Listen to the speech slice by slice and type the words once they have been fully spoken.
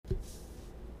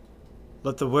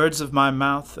Let the words of my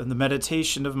mouth and the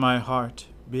meditation of my heart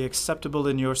be acceptable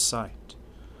in your sight,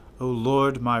 O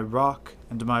Lord, my rock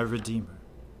and my redeemer.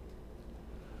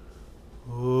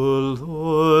 O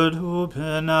Lord,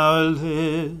 open our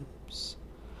lips,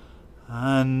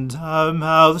 and our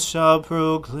mouth shall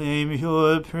proclaim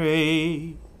your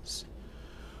praise.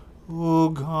 O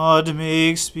God,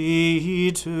 make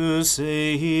speed to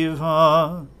save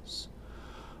us.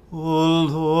 O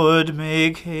Lord,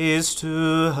 make haste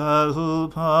to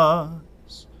help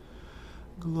us.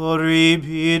 Glory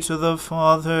be to the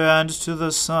Father, and to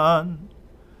the Son,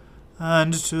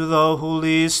 and to the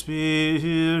Holy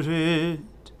Spirit,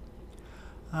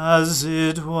 as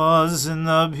it was in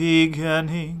the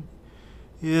beginning,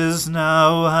 is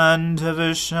now, and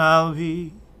ever shall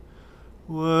be,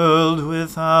 world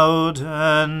without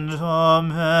end.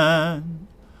 Amen.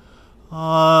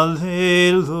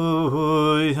 Alleluia.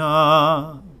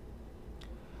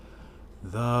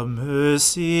 The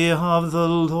mercy of the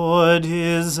Lord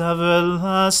is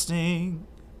everlasting.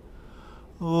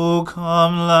 O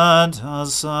come, let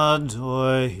us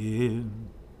adore him.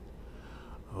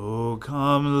 O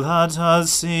come, let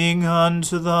us sing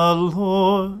unto the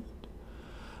Lord.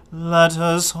 Let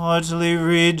us heartily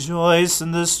rejoice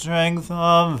in the strength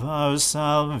of our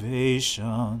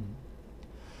salvation.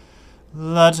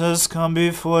 Let us come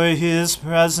before his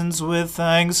presence with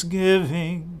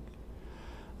thanksgiving,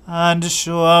 and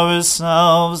show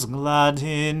ourselves glad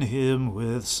in him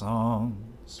with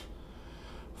songs.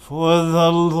 For the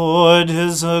Lord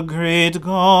is a great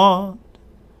God,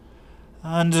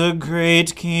 and a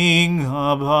great King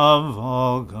above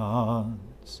all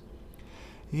gods.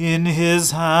 In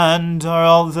his hand are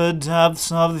all the depths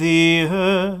of the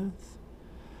earth,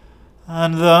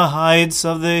 and the heights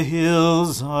of the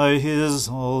hills are his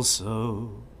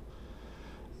also.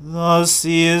 The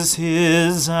sea is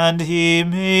his, and he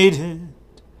made it,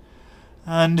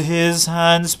 and his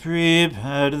hands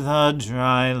prepared the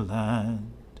dry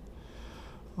land.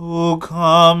 O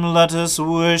come, let us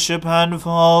worship and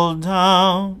fall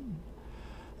down,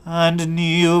 and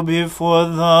kneel before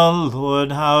the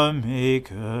Lord our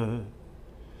Maker.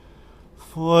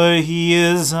 For he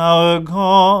is our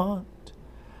God,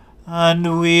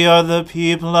 and we are the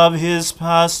people of his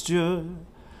pasture,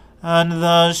 and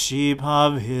the sheep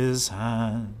of his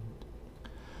hand.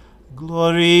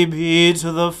 Glory be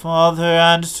to the Father,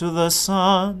 and to the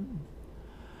Son,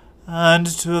 and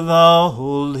to the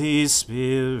Holy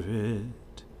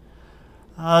Spirit,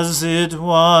 as it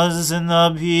was in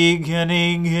the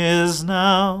beginning, is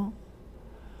now,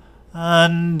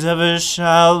 and ever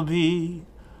shall be,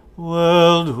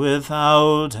 world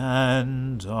without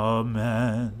end.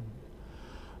 Amen.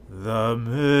 The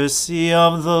mercy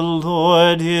of the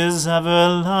Lord is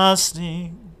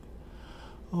everlasting.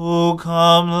 O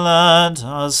come, let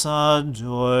us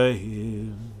adore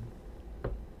him.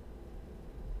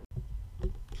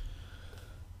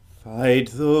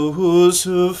 Fight those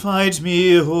who fight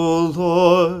me, O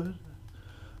Lord.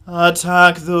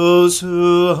 Attack those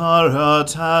who are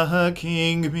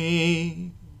attacking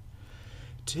me.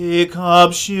 Take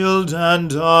up shield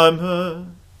and armor,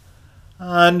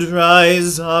 and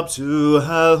rise up to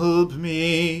help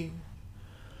me.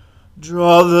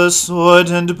 Draw the sword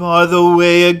and bar the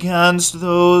way against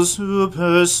those who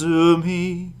pursue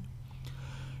me.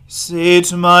 Say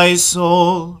to my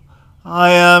soul, I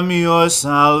am your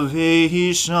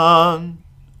salvation.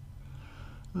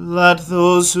 Let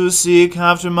those who seek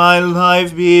after my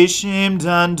life be shamed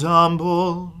and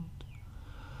humbled.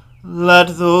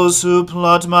 Let those who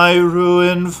plot my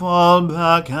ruin fall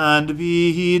back and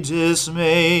be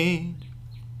dismayed.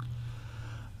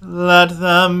 Let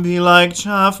them be like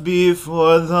chaff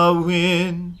before the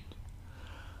wind,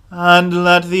 and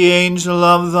let the angel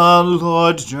of the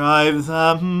Lord drive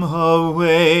them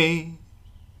away.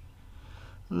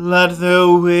 Let their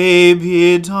way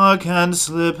be dark and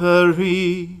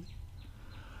slippery,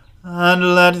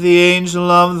 and let the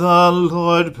angel of the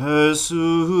Lord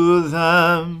pursue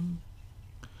them.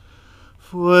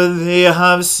 For they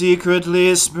have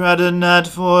secretly spread a net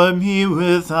for me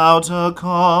without a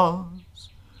cause.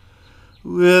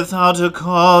 Without a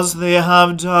cause they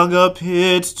have dug a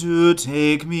pit to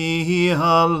take me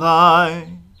alive.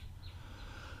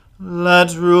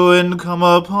 Let ruin come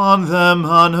upon them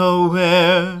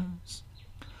unawares.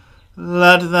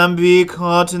 Let them be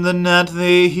caught in the net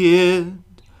they hid.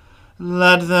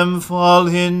 Let them fall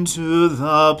into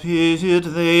the pit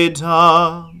they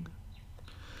dug.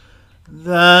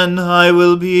 Then I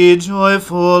will be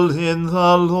joyful in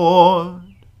the Lord.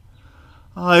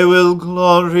 I will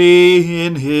glory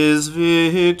in his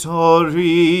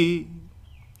victory.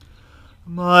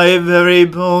 My very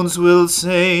bones will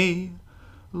say,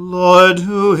 Lord,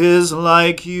 who is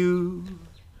like you?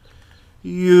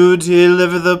 You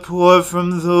deliver the poor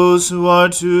from those who are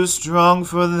too strong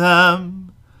for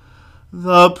them,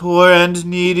 the poor and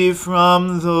needy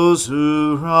from those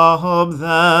who rob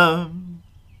them.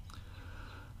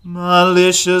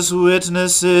 Malicious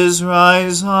witnesses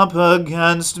rise up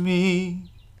against me.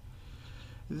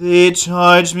 They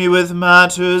charge me with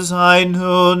matters I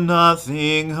know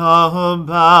nothing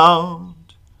about.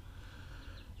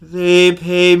 They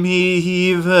pay me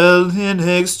evil in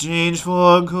exchange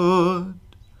for good.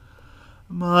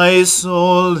 My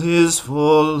soul is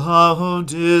full of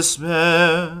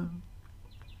despair.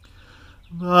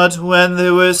 But when they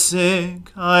were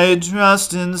sick, I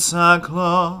dressed in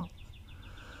sackcloth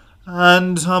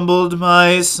and humbled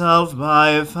myself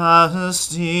by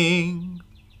fasting.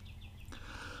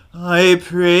 I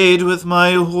prayed with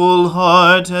my whole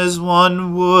heart as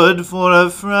one would for a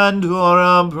friend or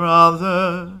a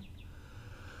brother.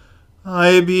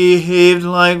 I behaved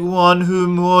like one who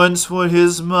mourns for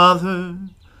his mother,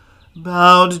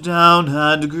 bowed down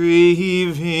and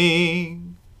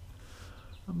grieving.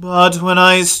 But when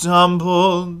I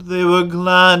stumbled, they were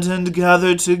glad and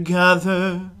gathered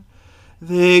together.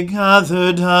 They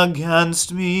gathered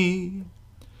against me.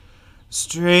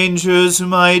 Strangers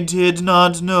whom I did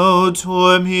not know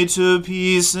tore me to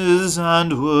pieces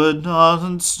and would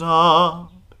not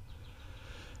stop.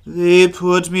 They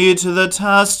put me to the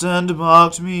test and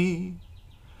mocked me.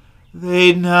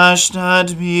 They gnashed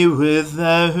at me with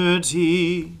their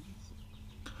teeth.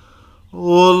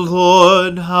 O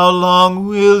Lord, how long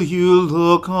will you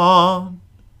look on?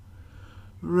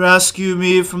 Rescue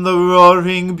me from the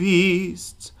roaring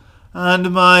beasts,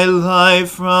 and my life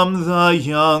from the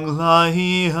young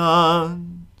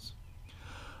lions.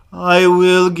 I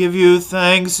will give you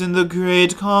thanks in the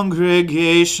great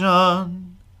congregation.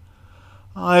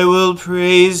 I will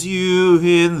praise you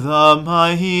in the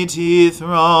mighty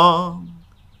throng.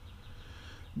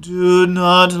 Do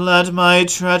not let my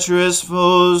treacherous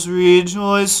foes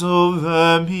rejoice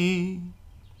over me,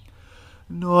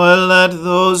 nor let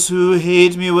those who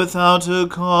hate me without a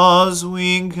cause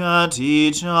wink at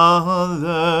each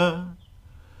other.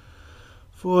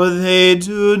 For they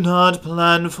do not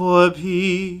plan for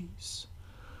peace,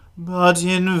 but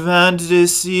invent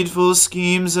deceitful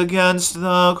schemes against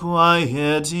the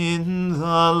quiet in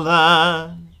the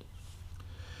land.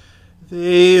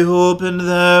 They opened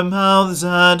their mouths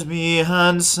at me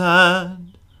and said,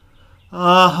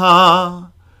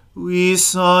 Aha! We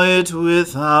saw it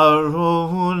with our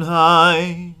own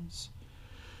eyes.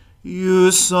 You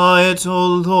saw it, O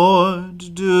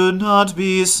Lord, do not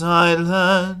be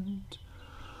silent.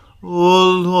 O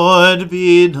Lord,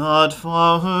 be not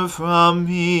far from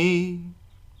me.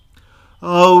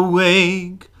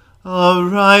 Awake,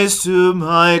 arise to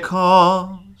my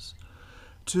cause,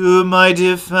 to my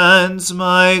defense,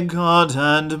 my God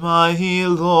and my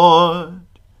Lord.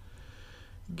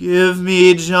 Give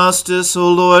me justice,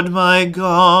 O Lord my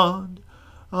God,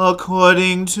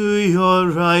 according to your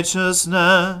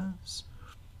righteousness.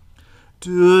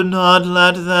 Do not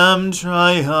let them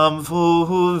triumph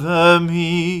over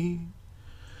me.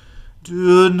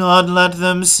 Do not let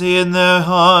them say in their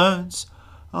hearts,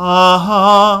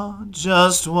 Aha,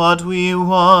 just what we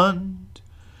want.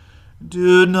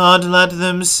 Do not let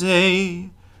them say,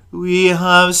 We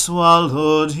have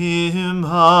swallowed him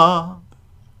up.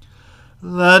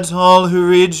 Let all who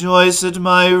rejoice at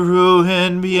my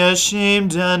ruin be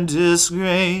ashamed and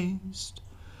disgraced.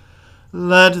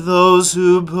 Let those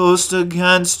who boast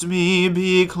against me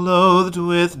be clothed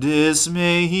with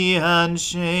dismay and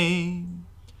shame.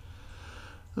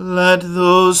 Let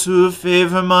those who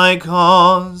favor my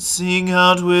cause sing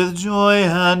out with joy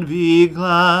and be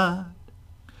glad.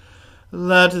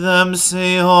 Let them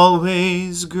say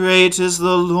always, Great is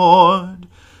the Lord,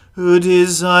 who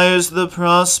desires the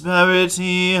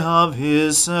prosperity of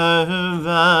his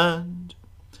servant.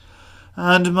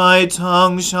 And my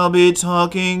tongue shall be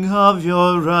talking of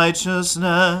your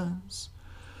righteousness,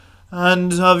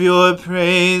 and of your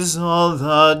praise all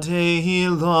the day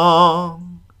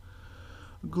long.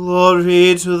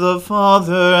 Glory to the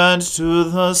Father, and to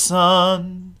the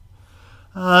Son,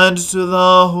 and to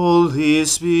the Holy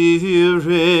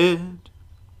Spirit,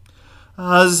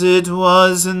 as it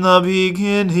was in the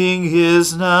beginning,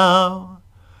 is now,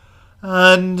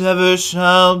 and ever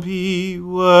shall be,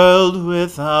 world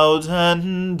without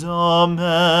end.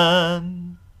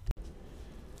 Amen.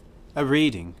 A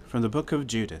reading from the book of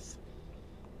Judith.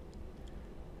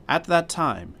 At that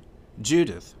time,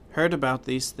 Judith heard about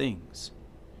these things.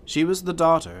 She was the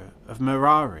daughter of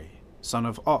Merari, son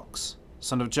of Ox,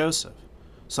 son of Joseph,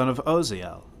 son of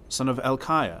Oziel, son of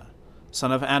Elkiah,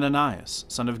 son of Ananias,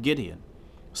 son of Gideon,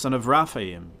 son of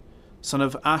Raphaim, son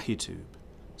of Ahitub,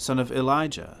 son of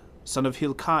Elijah, son of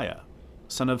Hilkiah,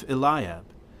 son of Eliab,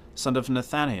 son of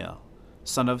Nathaniel,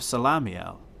 son of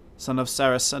Salamiel, son of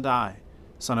Sarasadai,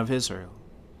 son of Israel.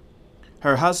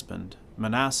 Her husband,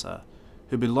 Manasseh,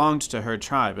 who belonged to her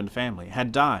tribe and family,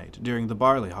 had died during the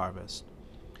barley harvest.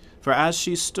 For as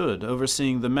she stood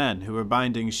overseeing the men who were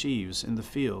binding sheaves in the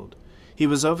field, he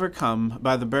was overcome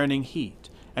by the burning heat,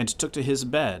 and took to his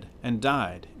bed, and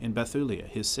died in Bethulia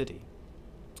his city.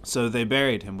 So they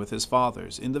buried him with his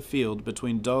fathers in the field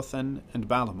between Dothan and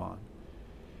Balamon.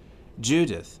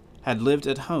 Judith had lived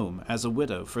at home as a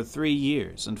widow for 3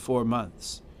 years and 4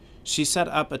 months. She set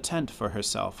up a tent for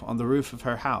herself on the roof of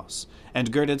her house,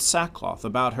 and girded sackcloth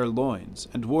about her loins,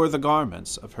 and wore the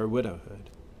garments of her widowhood.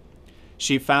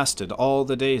 She fasted all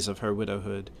the days of her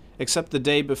widowhood, except the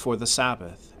day before the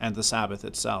Sabbath, and the Sabbath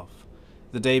itself,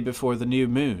 the day before the new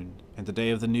moon, and the day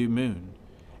of the new moon,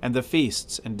 and the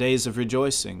feasts and days of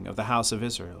rejoicing of the house of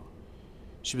Israel.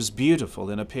 She was beautiful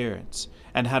in appearance,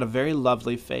 and had a very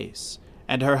lovely face,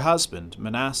 and her husband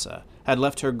Manasseh had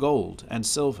left her gold and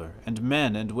silver, and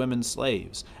men and women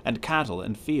slaves, and cattle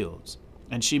and fields,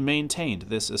 and she maintained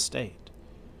this estate.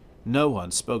 No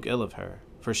one spoke ill of her,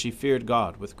 for she feared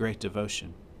God with great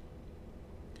devotion.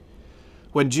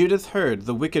 When Judith heard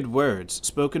the wicked words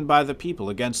spoken by the people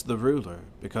against the ruler,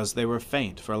 because they were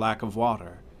faint for lack of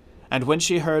water, and when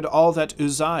she heard all that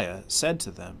Uzziah said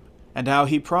to them, and how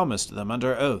he promised them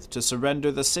under oath to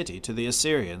surrender the city to the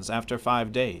Assyrians after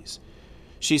 5 days,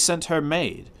 she sent her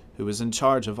maid, who was in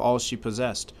charge of all she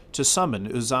possessed, to summon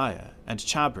Uzziah, and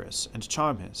Chabris, and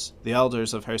Charmis, the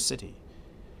elders of her city.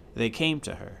 They came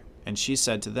to her, and she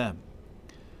said to them,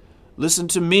 "Listen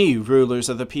to me, rulers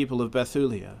of the people of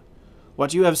Bethulia.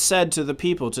 What you have said to the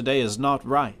people today is not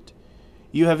right.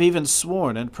 You have even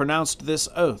sworn and pronounced this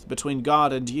oath between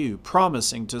God and you,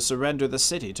 promising to surrender the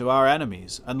city to our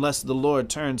enemies, unless the Lord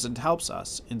turns and helps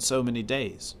us in so many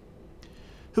days.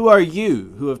 Who are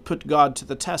you who have put God to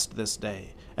the test this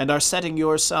day, and are setting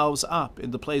yourselves up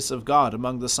in the place of God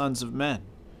among the sons of men?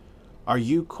 Are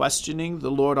you questioning the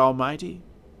Lord Almighty?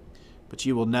 But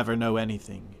you will never know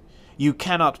anything. You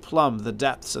cannot plumb the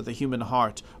depths of the human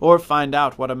heart, or find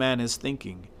out what a man is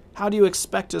thinking. How do you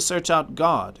expect to search out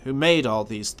God, who made all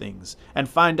these things, and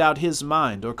find out his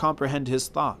mind, or comprehend his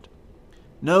thought?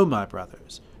 No, my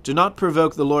brothers, do not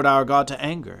provoke the Lord our God to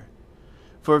anger.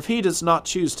 For if he does not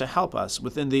choose to help us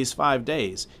within these 5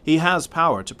 days, he has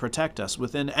power to protect us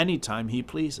within any time he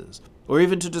pleases, or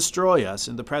even to destroy us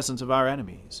in the presence of our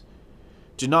enemies.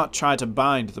 Do not try to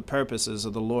bind the purposes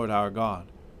of the Lord our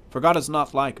God, for God is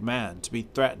not like man to be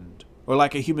threatened, or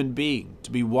like a human being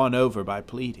to be won over by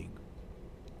pleading.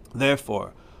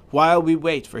 Therefore, while we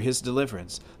wait for his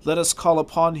deliverance, let us call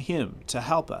upon him to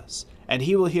help us, and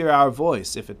he will hear our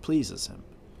voice if it pleases him.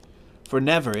 For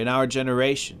never in our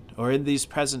generation, or in these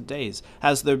present days,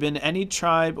 has there been any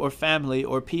tribe or family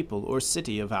or people or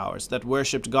city of ours that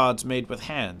worshipped gods made with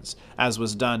hands, as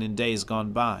was done in days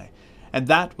gone by. And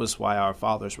that was why our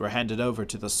fathers were handed over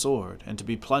to the sword and to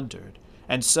be plundered,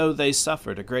 and so they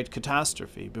suffered a great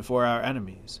catastrophe before our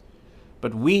enemies.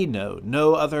 But we know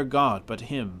no other God but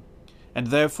him, and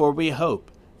therefore we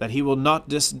hope that he will not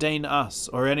disdain us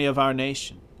or any of our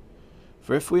nation.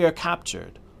 For if we are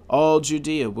captured, all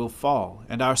Judea will fall,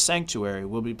 and our sanctuary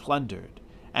will be plundered,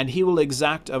 and he will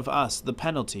exact of us the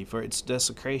penalty for its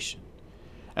desecration.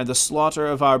 And the slaughter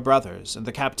of our brothers, and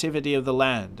the captivity of the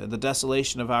land, and the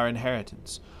desolation of our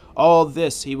inheritance, all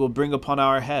this he will bring upon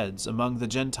our heads among the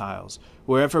Gentiles,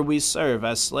 wherever we serve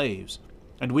as slaves,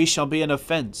 and we shall be an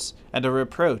offense and a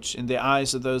reproach in the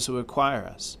eyes of those who acquire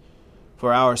us.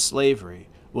 For our slavery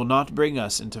will not bring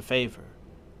us into favor,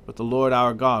 but the Lord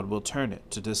our God will turn it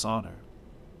to dishonor.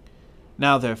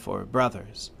 Now therefore,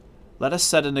 brothers, let us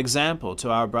set an example to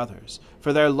our brothers,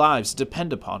 for their lives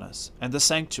depend upon us, and the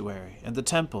sanctuary, and the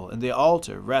temple, and the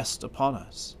altar rest upon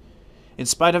us. In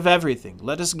spite of everything,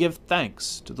 let us give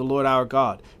thanks to the Lord our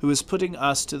God, who is putting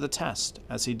us to the test,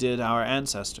 as he did our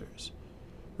ancestors.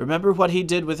 Remember what he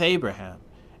did with Abraham,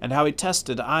 and how he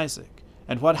tested Isaac,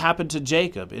 and what happened to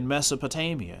Jacob in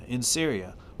Mesopotamia, in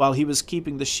Syria, while he was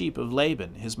keeping the sheep of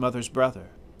Laban, his mother's brother.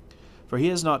 For he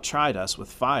has not tried us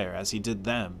with fire as he did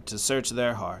them, to search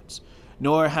their hearts,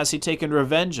 nor has he taken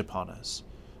revenge upon us.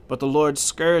 But the Lord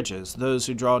scourges those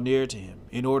who draw near to him,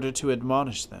 in order to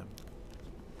admonish them.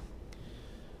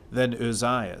 Then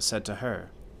Uzziah said to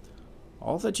her,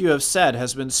 All that you have said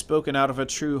has been spoken out of a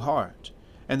true heart,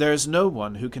 and there is no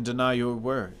one who can deny your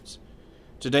words.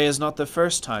 Today is not the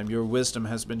first time your wisdom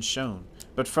has been shown,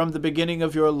 but from the beginning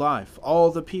of your life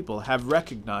all the people have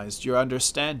recognized your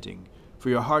understanding, for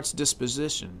your heart's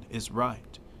disposition is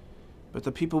right. But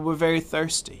the people were very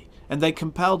thirsty, and they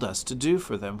compelled us to do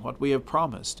for them what we have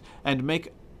promised, and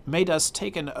made us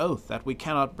take an oath that we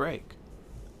cannot break.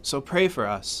 So pray for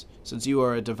us, since you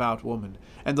are a devout woman,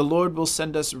 and the Lord will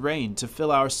send us rain to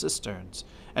fill our cisterns,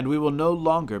 and we will no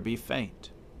longer be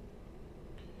faint."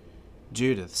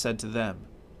 Judith said to them,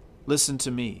 "Listen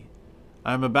to me.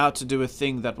 I am about to do a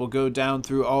thing that will go down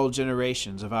through all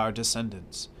generations of our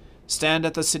descendants. Stand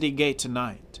at the city gate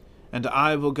tonight, and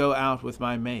I will go out with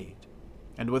my maid.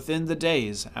 And within the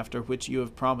days after which you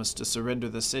have promised to surrender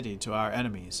the city to our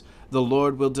enemies, the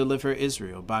Lord will deliver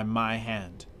Israel by my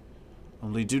hand.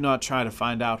 Only do not try to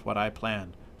find out what I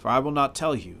plan, for I will not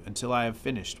tell you until I have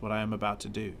finished what I am about to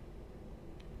do."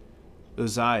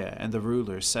 Uzziah and the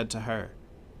rulers said to her,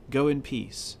 "Go in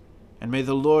peace, and may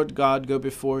the Lord God go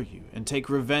before you, and take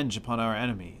revenge upon our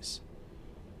enemies."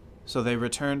 So they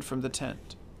returned from the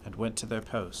tent, and went to their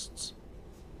posts.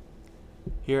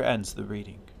 Here ends the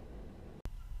reading.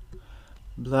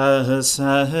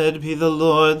 Blessed be the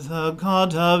Lord, the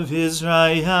God of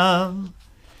Israel.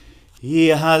 He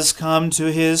has come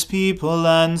to his people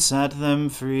and set them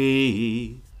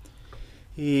free.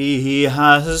 He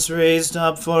has raised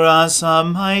up for us a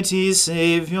mighty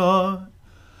Saviour,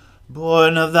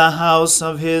 born of the house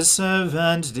of his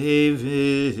servant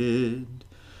David.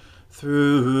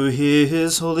 Through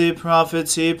his holy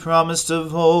prophets he promised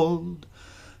of old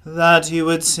that he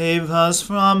would save us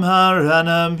from our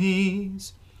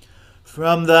enemies,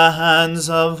 from the hands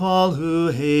of all who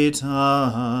hate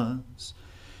us.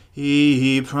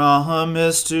 He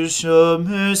promised to show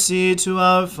mercy to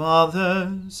our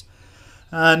fathers,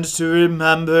 and to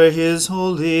remember his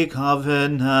holy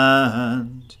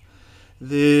covenant.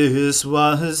 This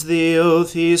was the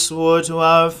oath he swore to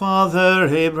our father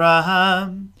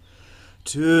Abraham,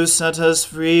 to set us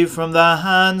free from the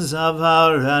hands of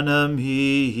our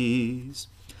enemies,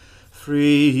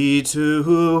 free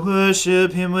to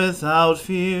worship him without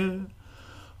fear,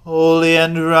 holy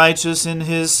and righteous in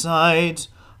his sight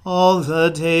all the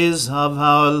days of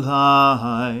our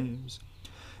lives.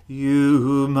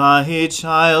 You, my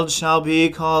child, shall be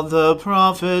called the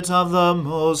prophet of the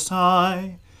Most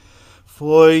High,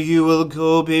 for you will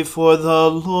go before the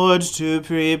Lord to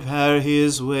prepare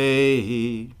his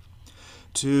way,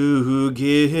 to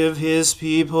give his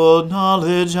people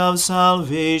knowledge of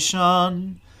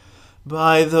salvation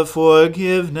by the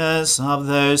forgiveness of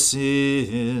their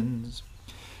sins.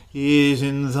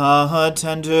 In the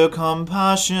tender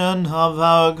compassion of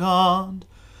our God,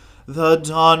 the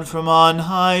dawn from on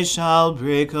high shall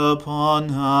break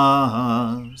upon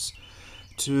us,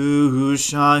 to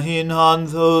shine on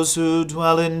those who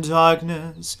dwell in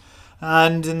darkness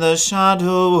and in the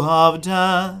shadow of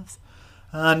death,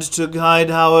 and to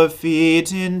guide our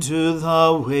feet into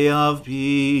the way of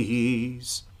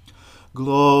peace.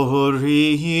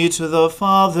 Glory to the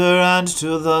Father, and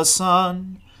to the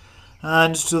Son,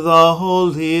 and to the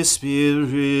Holy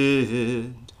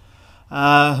Spirit,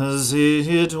 as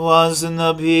it was in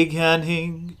the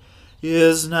beginning,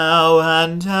 is now,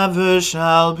 and ever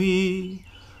shall be,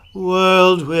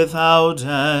 world without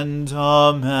end.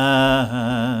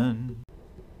 Amen.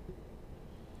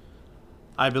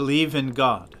 I believe in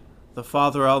God, the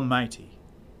Father Almighty,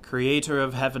 creator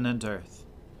of heaven and earth.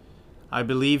 I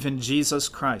believe in Jesus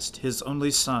Christ, his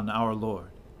only Son, our Lord.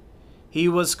 He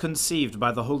was conceived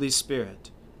by the Holy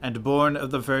Spirit, and born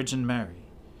of the Virgin Mary.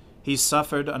 He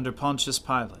suffered under Pontius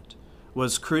Pilate,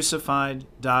 was crucified,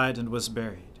 died, and was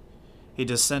buried. He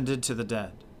descended to the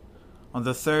dead. On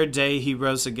the third day he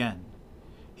rose again.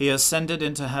 He ascended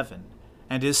into heaven,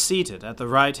 and is seated at the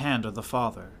right hand of the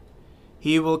Father.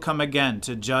 He will come again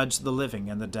to judge the living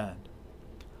and the dead.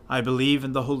 I believe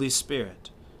in the Holy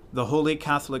Spirit, the Holy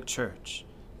Catholic Church,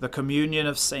 the communion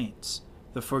of saints,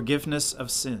 the forgiveness of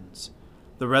sins,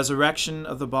 the resurrection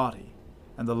of the body,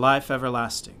 and the life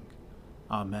everlasting.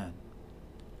 Amen.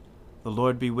 The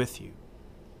Lord be with you.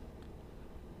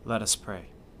 Let us pray.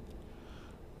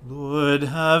 Lord,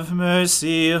 have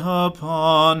mercy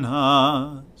upon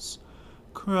us.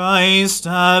 Christ,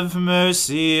 have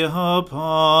mercy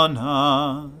upon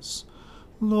us.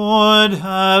 Lord,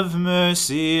 have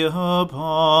mercy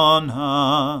upon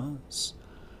us.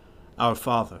 Our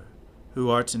Father, who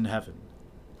art in heaven,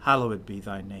 hallowed be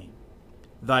thy name.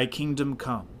 Thy kingdom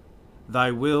come, thy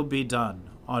will be done,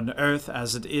 on earth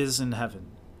as it is in heaven.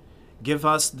 Give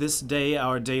us this day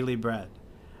our daily bread,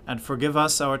 and forgive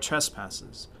us our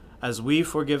trespasses, as we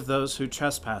forgive those who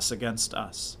trespass against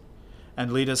us.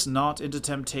 And lead us not into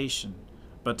temptation,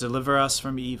 but deliver us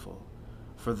from evil.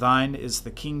 For thine is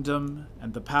the kingdom,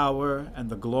 and the power, and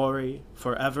the glory,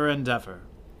 forever and ever.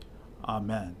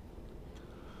 Amen.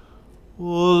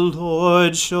 O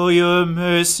Lord, show your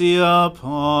mercy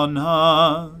upon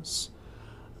us,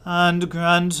 and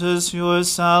grant us your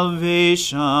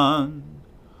salvation.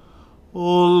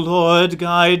 O Lord,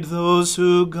 guide those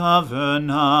who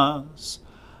govern us,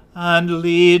 and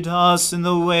lead us in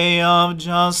the way of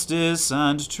justice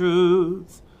and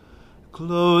truth.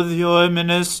 Clothe your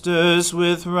ministers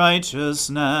with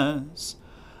righteousness,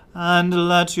 and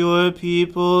let your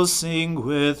people sing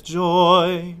with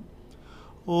joy.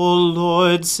 O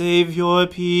Lord, save your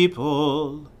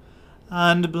people,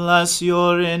 and bless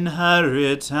your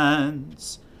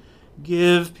inheritance.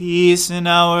 Give peace in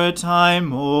our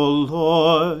time, O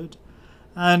Lord,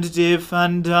 and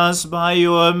defend us by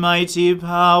your mighty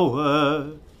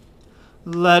power.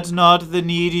 Let not the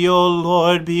needy, O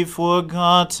Lord, be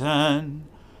forgotten,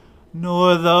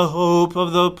 nor the hope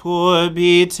of the poor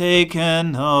be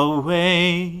taken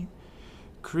away.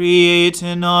 Create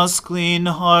in us clean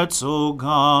hearts, O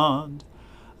God,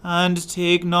 and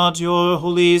take not your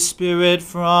Holy Spirit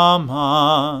from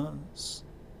us.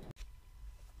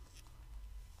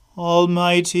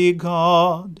 Almighty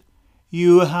God,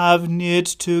 you have knit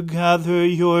together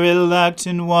your elect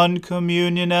in one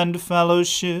communion and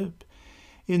fellowship,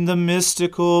 in the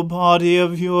mystical body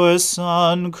of your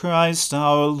Son, Christ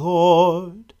our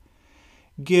Lord.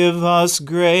 Give us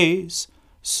grace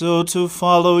so to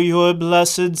follow your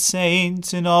blessed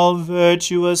saints in all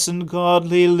virtuous and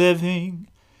godly living,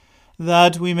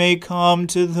 that we may come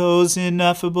to those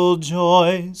ineffable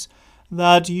joys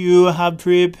that you have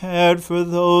prepared for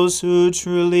those who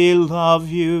truly love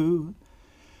you.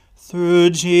 Through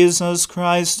Jesus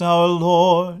Christ our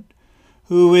Lord,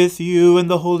 who with you and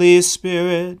the Holy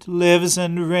Spirit lives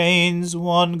and reigns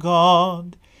one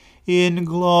God, in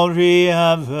glory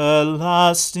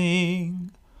everlasting.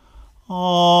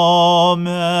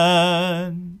 Amen.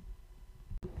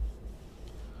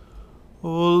 O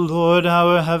Lord,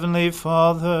 our heavenly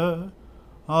Father,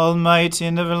 almighty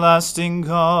and everlasting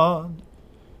God,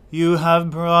 you have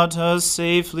brought us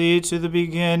safely to the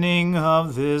beginning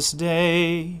of this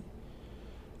day.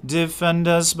 Defend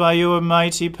us by your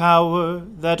mighty power,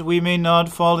 that we may not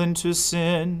fall into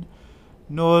sin,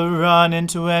 nor run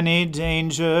into any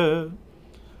danger,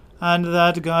 and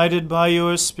that, guided by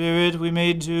your Spirit, we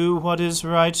may do what is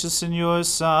righteous in your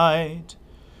sight.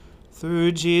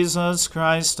 Through Jesus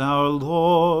Christ our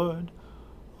Lord.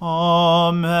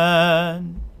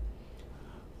 Amen.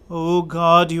 O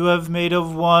God, you have made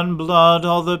of one blood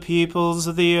all the peoples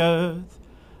of the earth,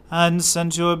 and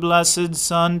sent your blessed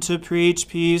Son to preach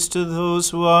peace to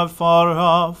those who are far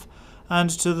off,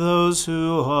 and to those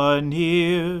who are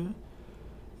near.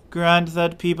 Grant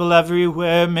that people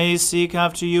everywhere may seek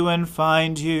after you and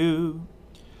find you.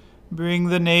 Bring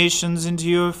the nations into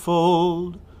your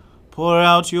fold. Pour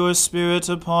out your Spirit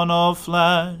upon all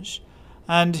flesh,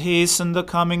 and hasten the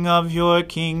coming of your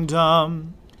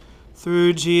kingdom.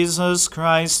 Through Jesus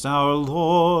Christ our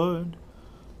Lord.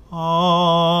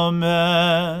 Amen.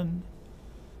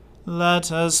 Let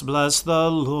us bless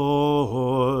the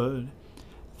Lord.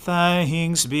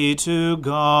 Thanks be to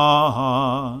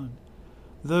God.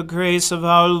 The grace of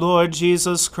our Lord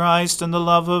Jesus Christ, and the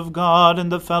love of God,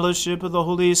 and the fellowship of the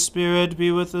Holy Spirit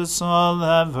be with us all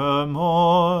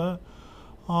evermore.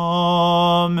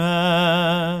 Amen.